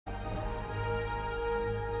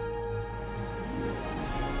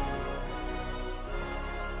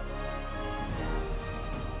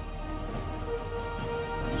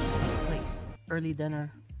early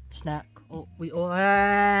dinner snack.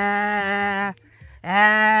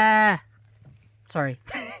 Sorry.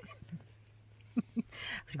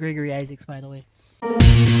 It's Gregory Isaacs, by the way.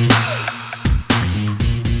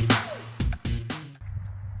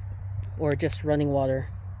 Or just running water.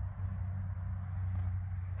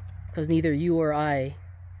 Because neither you or I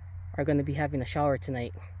are going to be having a shower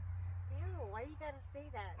tonight. Ew, why you gotta say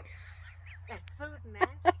that? That's so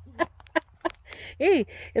nasty. Hey,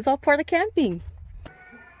 it's all part of camping.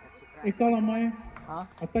 Ik kan aan mij. Huh?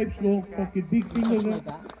 A type slow, fucking big Touch my fingers,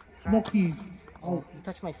 back. smokies. Oh, you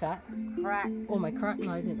touched my fat? Crack. Oh, my crack?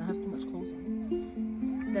 No, I didn't. I have too much clothes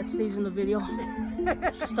on. That stays in the video.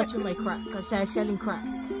 She's touching my crack because I'm selling crack.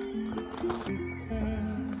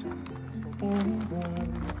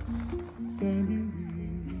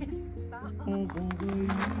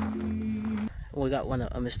 We got one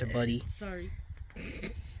of Mr. Buddy. Sorry.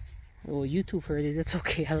 Well, YouTube heard it. It's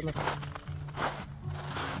okay. I don't know.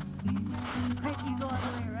 Why do you go all the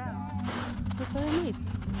way around? That's what I need.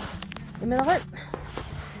 I'm in a heart.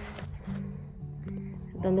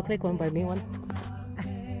 Don't look like one, buy me one.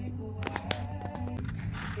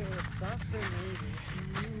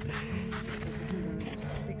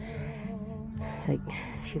 It's like,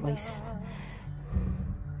 she buys.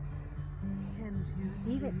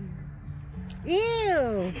 Eat it.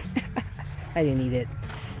 Ew! I didn't eat it.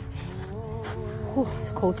 Whew,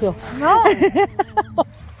 it's cold too. No!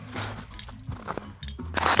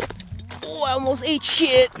 Oh, I almost ate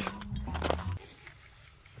shit.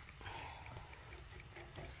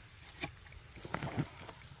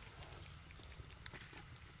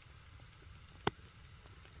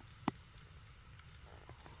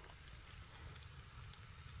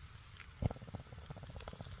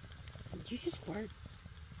 Did you just fart?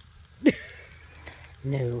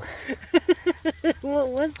 No. What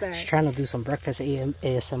was that? She's trying to do some breakfast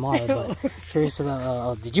ASMR, but here's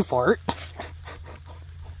the, did you fart?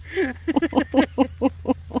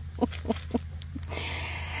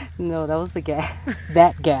 No, that was the gas.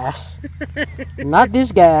 That gas. Not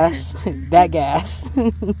this gas. That gas.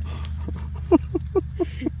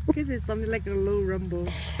 Because it sounded like a low rumble.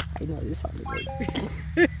 I know, it sounded like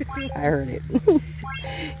I heard it.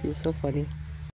 You're so funny.